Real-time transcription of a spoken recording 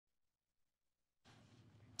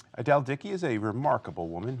Adelle Dickie is a remarkable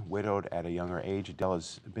woman, widowed at a younger age. Adelle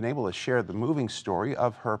has been able to share the moving story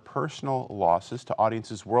of her personal losses to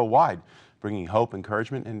audiences worldwide, bringing hope,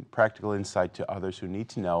 encouragement, and practical insight to others who need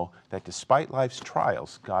to know that despite life's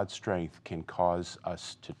trials, God's strength can cause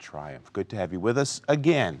us to triumph. Good to have you with us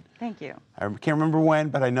again. Thank you. I can't remember when,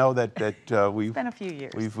 but I know that we've it's been a few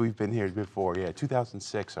years. We've been here before. Yeah,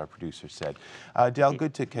 2006. Our producer said. Adelle,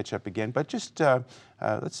 good to catch up again. But just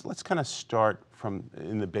let's kind of start from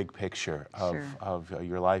in the big picture of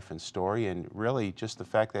your life and story, and really just the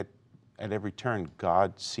fact that at every turn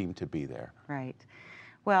God seemed to be there. Right.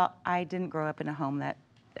 Well, I didn't grow up in a home that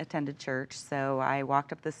attended church, so I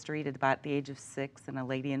walked up the street at about the age of 6, and a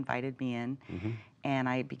lady invited me in. And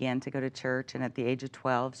I began to go to church, and at the age of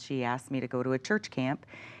 12, she asked me to go to a church camp,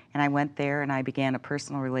 and I went there and I began a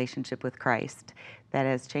personal relationship with Christ that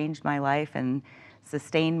has changed my life and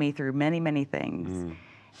sustained me through many, many things.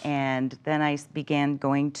 And then I began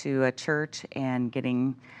going to a church and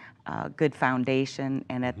getting a good foundation,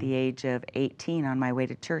 and at the age of 18, on my way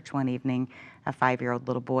to church one evening, a 5-year-old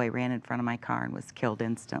little boy ran in front of my car and was killed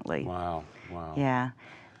instantly. Wow, wow. Yeah.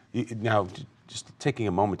 Now, just taking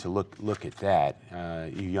a moment to look at that,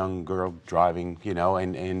 you young girl driving, you know,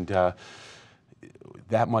 and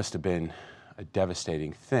that must have been a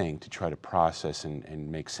devastating thing to try to process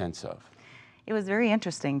and make sense of. It was very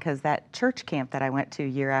interesting because that church camp that I went to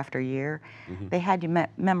year after year, they had you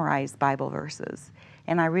memorize Bible verses.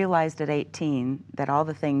 And I realized at 18 that all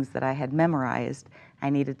the things that I had memorized, I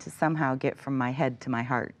needed to somehow get from my head to my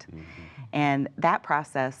heart. And that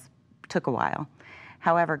process took a while.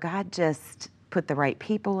 However, God just put the right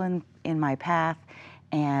people in my path,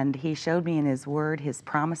 and He showed me in His Word His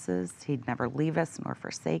promises. He'd never leave us nor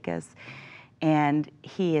forsake us. And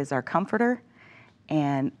He is our comforter.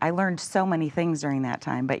 And I learned so many things during that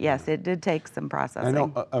time. But yes, it did take some processing. I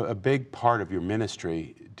know a big part of your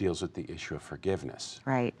ministry deals with the issue of forgiveness.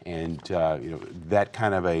 Right. And you know, that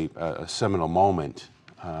kind of a seminal moment,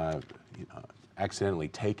 you know, accidentally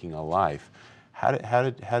taking a life. How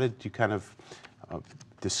did you kind of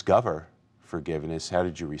discover forgiveness? How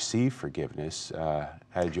did you receive forgiveness?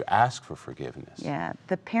 How did you ask for forgiveness? Yeah,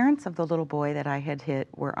 the parents of the little boy that I had hit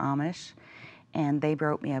were Amish, and they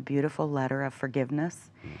wrote me a beautiful letter of forgiveness.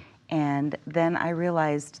 And then I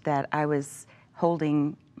realized that I was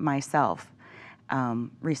holding myself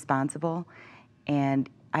responsible, and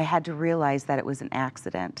I had to realize that it was an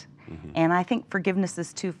accident. And I think forgiveness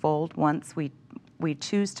is twofold. Once we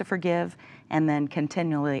choose to forgive, and then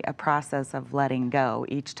continually a process of letting go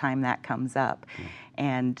each time that comes up.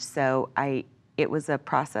 And so it was a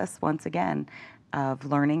process, once again, of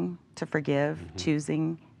learning to forgive,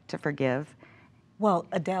 choosing to forgive. Well,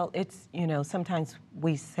 Adelle, it's, you know, sometimes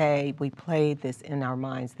we play this in our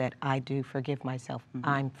minds that I do forgive myself,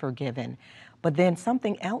 I'm forgiven. But then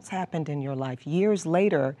something else happened in your life years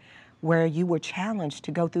later where you were challenged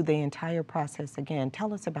to go through the entire process again.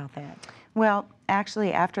 Tell us about that. Well,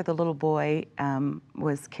 actually, after the little boy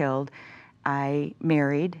was killed, I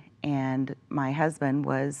married, and my husband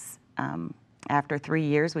was, after 3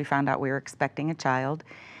 years, we found out we were expecting a child,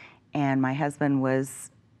 and my husband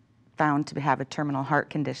was found to have a terminal heart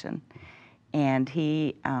condition. And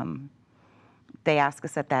they asked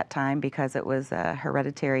us at that time, because it was a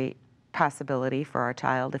hereditary possibility for our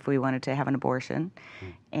child, if we wanted to have an abortion.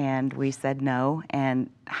 And we said no. And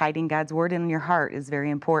hiding God's word in your heart is very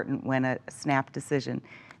important when a snap decision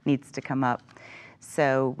needs to come up.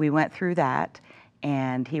 So we went through that,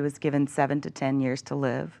 and he was given 7 to 10 years to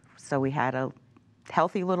live. So we had a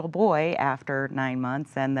healthy little boy after 9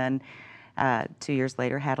 months, and then 2 years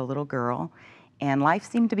later had a little girl. And life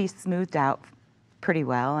seemed to be smoothed out pretty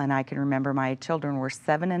well. And I can remember my children were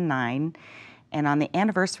 7 and 9. And on the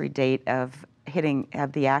anniversary date of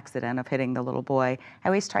the accident of hitting the little boy, I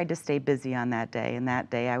always tried to stay busy on that day. And that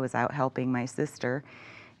day I was out helping my sister.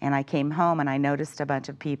 And I came home and I noticed a bunch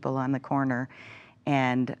of people on the corner.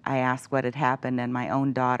 And I asked what had happened, and my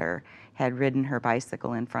own daughter had ridden her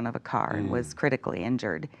bicycle in front of a car and was critically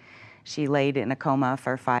injured. She laid in a coma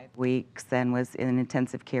for 5 weeks and was in an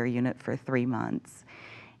intensive care unit for 3 months.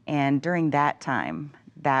 And during that time,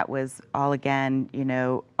 that was all again, you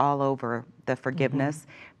know, all over the forgiveness.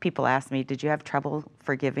 People asked me, did you have trouble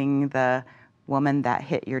forgiving the woman that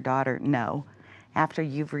hit your daughter? No. After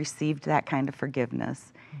you've received that kind of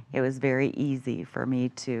forgiveness, it was very easy for me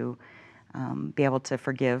to be able to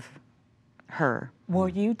forgive her. Were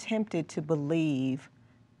you tempted to believe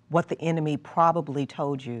what the enemy probably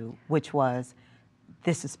told you, which was,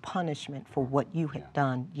 this is punishment for what you had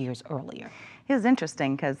done years earlier? It was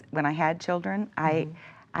interesting because when I had children,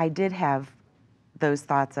 I did have those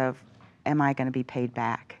thoughts of, am I going to be paid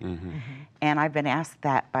back? And I've been asked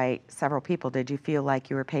that by several people. Did you feel like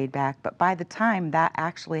you were paid back? But by the time that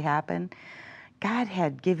actually happened, God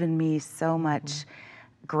had given me so much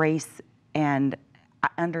grace and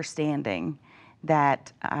understanding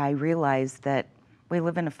that I realized that we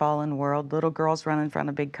live in a fallen world. Little girls run in front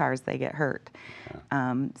of big cars, they get hurt.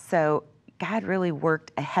 So God really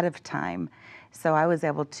worked ahead of time. So I was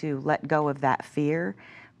able to let go of that fear.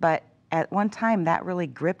 But at one time, that really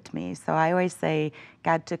gripped me. So I always say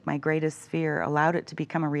God took my greatest fear, allowed it to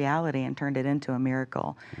become a reality, and turned it into a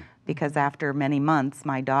miracle. Because after many months,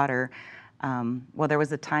 my daughter, well, there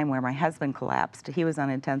was a time where my husband collapsed. He was on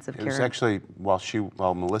intensive care. It was actually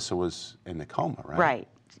while Melissa was in the coma, right? Right.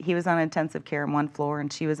 He was on intensive care on one floor,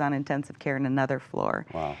 and she was on intensive care in another floor.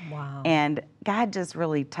 Wow. Wow. And God just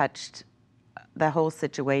really touched the whole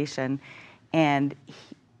situation. And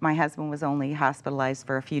my husband was only hospitalized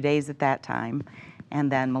for a few days at that time.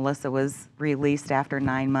 And then Melissa was released after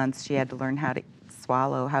 9 months. She had to learn how to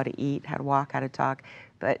swallow, how to eat, how to walk, how to talk.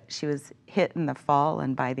 But she was hit in the fall,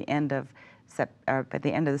 and by the end of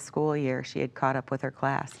the school year, she had caught up with her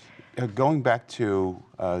class. Going back to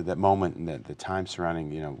that moment and the time surrounding,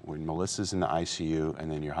 when Melissa's in the ICU and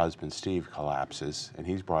then your husband Steve collapses and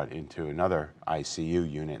he's brought into another ICU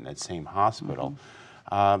unit in that same hospital.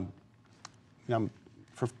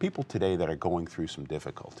 For people today that are going through some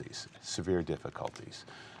difficulties, severe difficulties,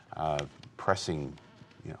 pressing,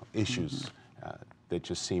 issues that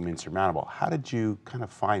just seem insurmountable, how did you kind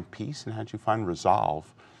of find peace and how did you find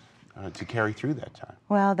resolve to carry through that time?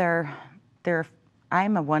 Well,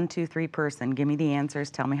 I'm a 1, 2, 3 person. Give me the answers,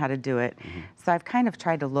 tell me how to do it. So I've kind of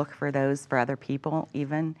tried to look for those for other people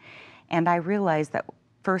even. And I realized that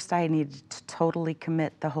first I needed to totally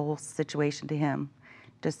commit the whole situation to Him.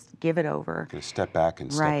 Just give it over. Gonna step back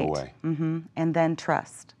and step away. And then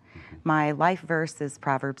trust. My life verse is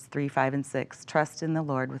Proverbs 3, 5, and 6. Trust in the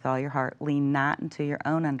Lord with all your heart. Lean not into your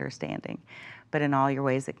own understanding, but in all your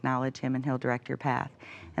ways acknowledge Him and He'll direct your path.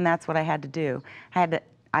 And that's what I had to do.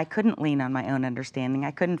 I couldn't lean on my own understanding.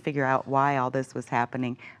 I couldn't figure out why all this was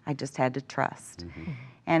happening. I just had to trust.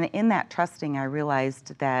 And in that trusting, I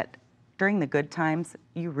realized that during the good times,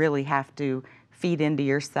 you really have to feed into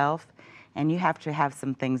yourself, and you have to have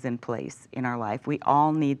some things in place in our life. We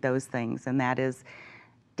all need those things, and that is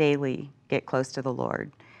daily get close to the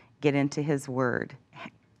Lord, get into His Word,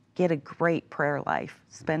 get a great prayer life,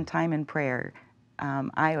 spend time in prayer.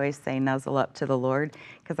 I always say nuzzle up to the Lord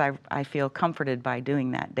because I feel comforted by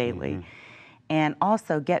doing that daily. And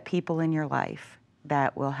also get people in your life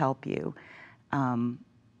that will help you,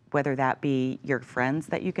 whether that be your friends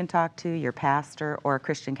that you can talk to, your pastor, or a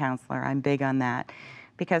Christian counselor. I'm big on that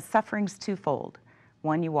because suffering's twofold.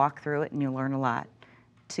 One, you walk through it and you learn a lot.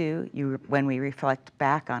 Two, when we reflect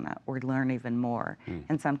back on it, we learn even more.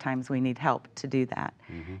 And sometimes we need help to do that.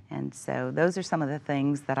 And so those are some of the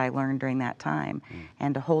things that I learned during that time,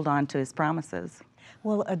 and to hold on to His promises.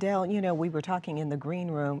 Well, Adelle, we were talking in the green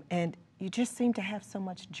room, and you just seem to have so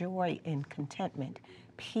much joy and contentment,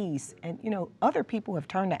 peace. And, other people have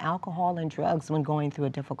turned to alcohol and drugs when going through a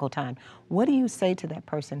difficult time. What do you say to that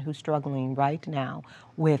person who's struggling right now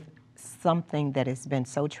with something that has been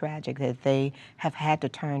so tragic that they have had to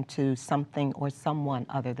turn to something or someone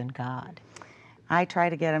other than God? I try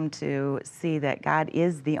to get them to see that God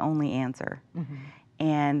is the only answer.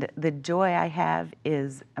 And the joy I have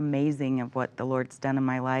is amazing of what the Lord's done in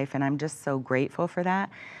my life, and I'm just so grateful for that.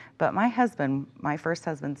 But my husband, my first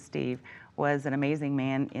husband, Steve, was an amazing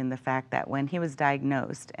man in the fact that when he was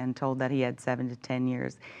diagnosed and told that he had 7 to 10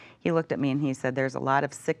 years, he looked at me and he said, there's a lot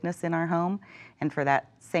of sickness in our home, and for that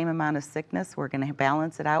same amount of sickness, we're going to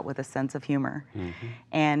balance it out with a sense of humor.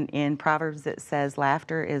 And in Proverbs it says,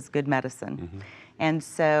 laughter is good medicine. And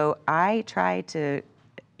so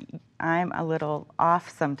I'm a little off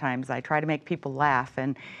sometimes. I try to make people laugh,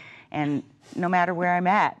 and no matter where I'm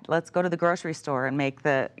at, let's go to the grocery store and make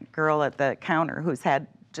the girl at the counter who's had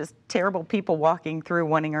just terrible people walking through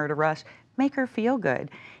wanting her to rush, make her feel good.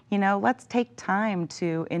 Let's take time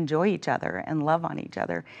to enjoy each other and love on each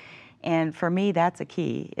other. And for me, that's a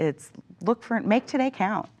key. It's make today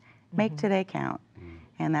count. Make today count.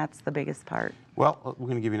 And that's the biggest part. Well, we're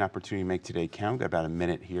going to give you an opportunity to make today count. We've got about a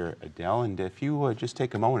minute here, Adelle. And if you would just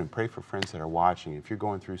take a moment and pray for friends that are watching. If you're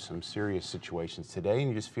going through some serious situations today and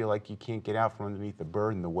you just feel like you can't get out from underneath the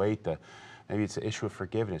burden, the weight, maybe it's an issue of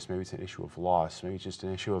forgiveness, maybe it's an issue of loss, maybe it's just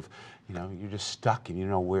an issue of, you're just stuck and you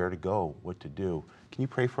don't know where to go, what to do. Can you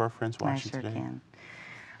pray for our friends watching today? I sure can.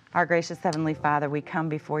 Our gracious Heavenly Father, we come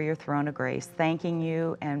before your throne of grace, thanking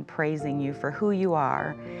you and praising you for who you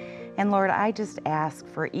are. And Lord, I just ask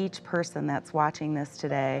for each person that's watching this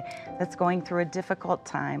today, that's going through a difficult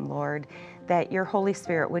time, Lord, that your Holy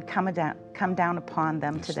Spirit would come down upon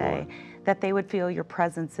them today, that they would feel your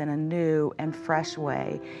presence in a new and fresh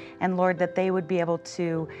way. And Lord, that they would be able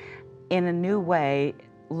to, in a new way,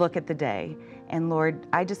 look at the day. And Lord,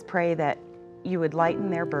 I just pray that you would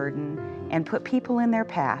lighten their burden and put people in their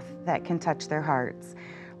path that can touch their hearts.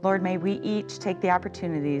 Lord, may we each take the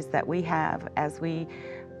opportunities that we have as we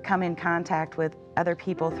come in contact with other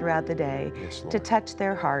people throughout the day to touch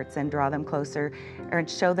their hearts and draw them closer or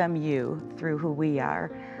show them you through who we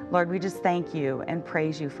are. Lord, we just thank you and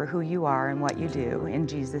praise you for who you are and what you do. In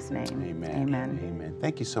Jesus' name, amen. Amen. Amen.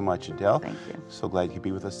 Thank you so much, Adelle. Thank you. So glad you could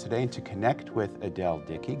be with us today. And to connect with Adelle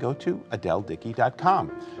Dickie, go to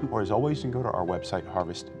AdelleDickie.com. Or as always, you can go to our website,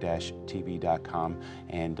 harvest-tv.com,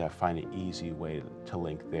 and find an easy way to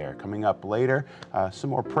link there. Coming up later, some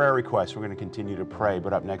more prayer requests. We're going to continue to pray.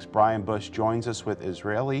 But up next, Brian Bush joins us with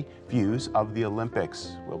Israeli views of the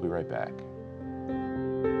Olympics. We'll be right back.